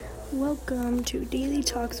Welcome to Daily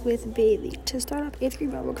Talks with Bailey. To start off, 8th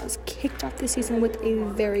grade volleyball girls kicked off the season with a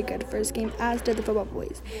very good first game, as did the football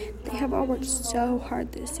boys. They have all worked so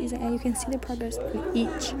hard this season, and you can see the progress in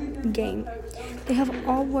each game. They have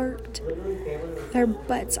all worked their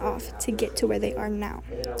butts off to get to where they are now.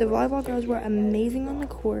 The volleyball girls were amazing on the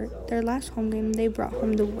court. Their last home game, they brought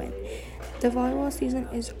home the win. The volleyball season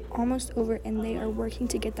is almost over, and they are working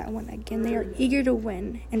to get that one again. They are eager to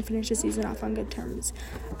win and finish the season off on good terms.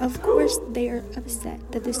 Of course, they are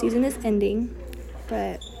upset that the season is ending,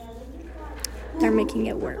 but they're making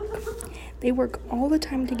it work. They work all the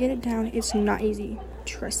time to get it down. It's not easy.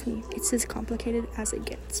 Trust me, it's as complicated as it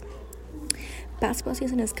gets. Basketball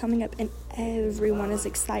season is coming up, and everyone is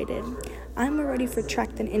excited. I'm more ready for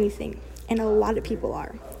track than anything, and a lot of people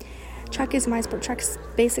are. Track is my sport. Track's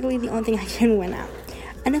basically the only thing I can win at.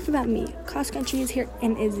 Enough about me. Cross country is here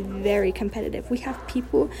and is very competitive. We have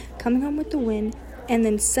people coming home with the win, and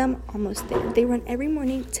then some almost there. They run every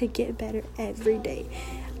morning to get better every day.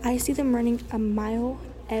 I see them running a mile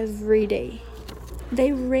every day.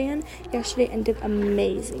 They ran yesterday and did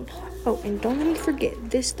amazing. Oh, and don't let me forget,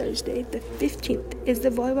 this Thursday, the 15th, is the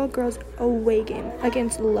volleyball girls' away game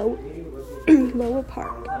against Lowell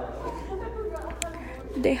Park.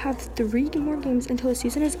 They have 3 more games until the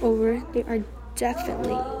season is over. They are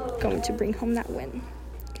definitely going to bring home that win.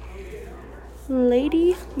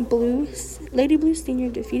 Lady Blue Senior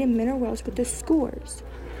defeated Mineral Wells with the scores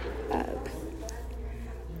of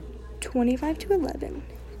 25-11,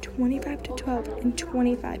 25-12, and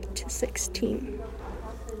 25-16.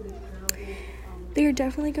 They are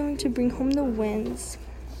definitely going to bring home the wins.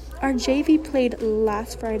 Our JV played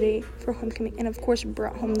last Friday for homecoming and, of course,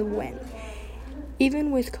 brought home the win.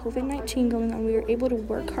 Even with COVID-19 going on, we were able to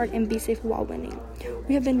work hard and be safe while winning.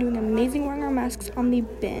 We have been doing amazing wearing our masks on the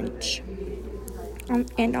bench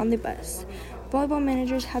and on the bus. Volleyball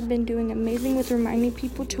managers have been doing amazing with reminding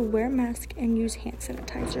people to wear masks and use hand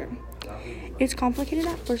sanitizer. It's complicated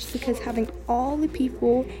at first because having all the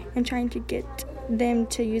people and trying to get them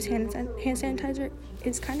to use hand sanitizer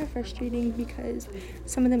is kind of frustrating because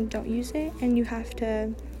some of them don't use it and you have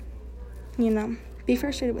to, be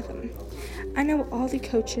frustrated with them. I know all the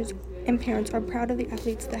coaches and parents are proud of the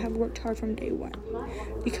athletes that have worked hard from day one.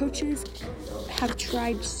 The coaches have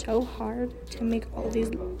tried so hard to make all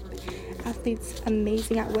these athletes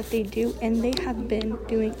amazing at what they do, and they have been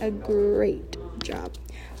doing a great job.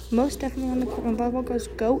 Most definitely on the court, when volleyball girls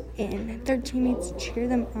go in, their teammates cheer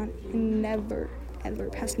them on and never, ever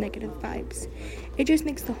pass negative vibes. It just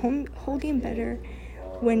makes the whole game better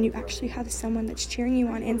when you actually have someone that's cheering you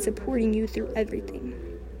on and supporting you through everything.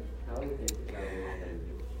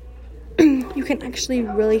 You can actually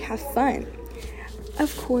really have fun.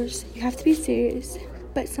 Of course, you have to be serious,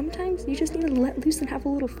 but sometimes you just need to let loose and have a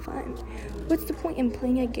little fun. What's the point in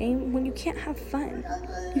playing a game when you can't have fun?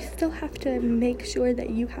 You still have to make sure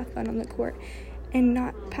that you have fun on the court and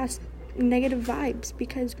not pass negative vibes,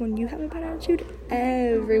 because when you have a bad attitude,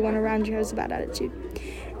 everyone around you has a bad attitude.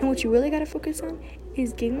 And what you really got to focus on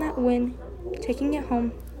is getting that win, taking it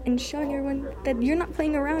home, and showing everyone that you're not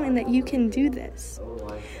playing around and that you can do this.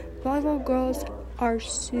 Volleyball girls are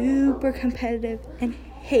super competitive and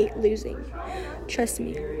hate losing. Trust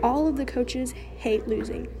me, all of the coaches hate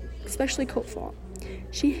losing, especially Coach Fall.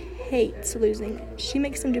 She hates losing. She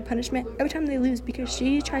makes them do punishment every time they lose because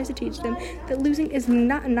she tries to teach them that losing is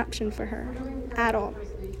not an option for her at all.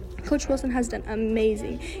 Coach Wilson has done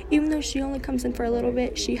amazing. Even though she only comes in for a little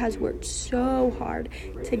bit, she has worked so hard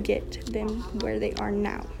to get them where they are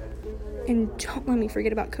now. And don't let me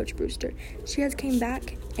forget about Coach Brewster. She has came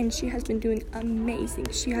back and she has been doing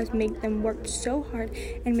amazing. She has made them work so hard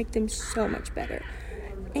and make them so much better.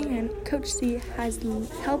 And Coach C has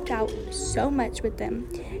helped out so much with them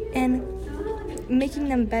and making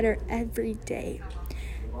them better every day.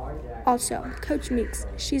 Also, Coach Meeks,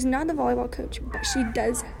 she's not the volleyball coach, but she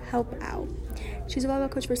does help out. She's a volleyball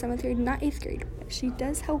coach for 7th grade, not 8th grade, but she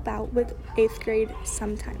does help out with 8th grade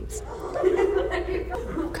sometimes.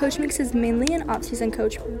 Coach Meeks is mainly an off-season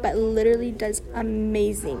coach, but literally does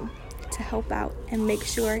amazing to help out and make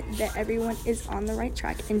sure that everyone is on the right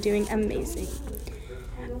track and doing amazing.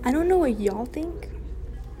 I don't know what y'all think,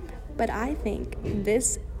 but I think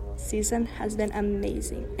this season has been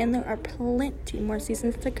amazing, and there are plenty more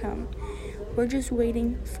seasons to come. We're just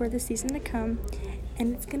waiting for the season to come,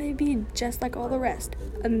 and it's going to be just like all the rest,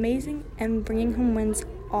 amazing and bringing home wins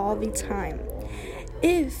all the time.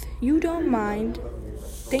 If you don't mind,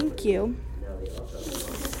 thank you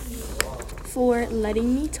for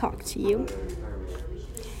letting me talk to you,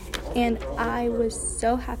 and I was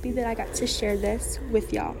so happy that I got to share this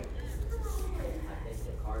with y'all.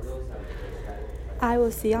 I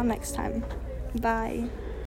will see y'all next time. Bye.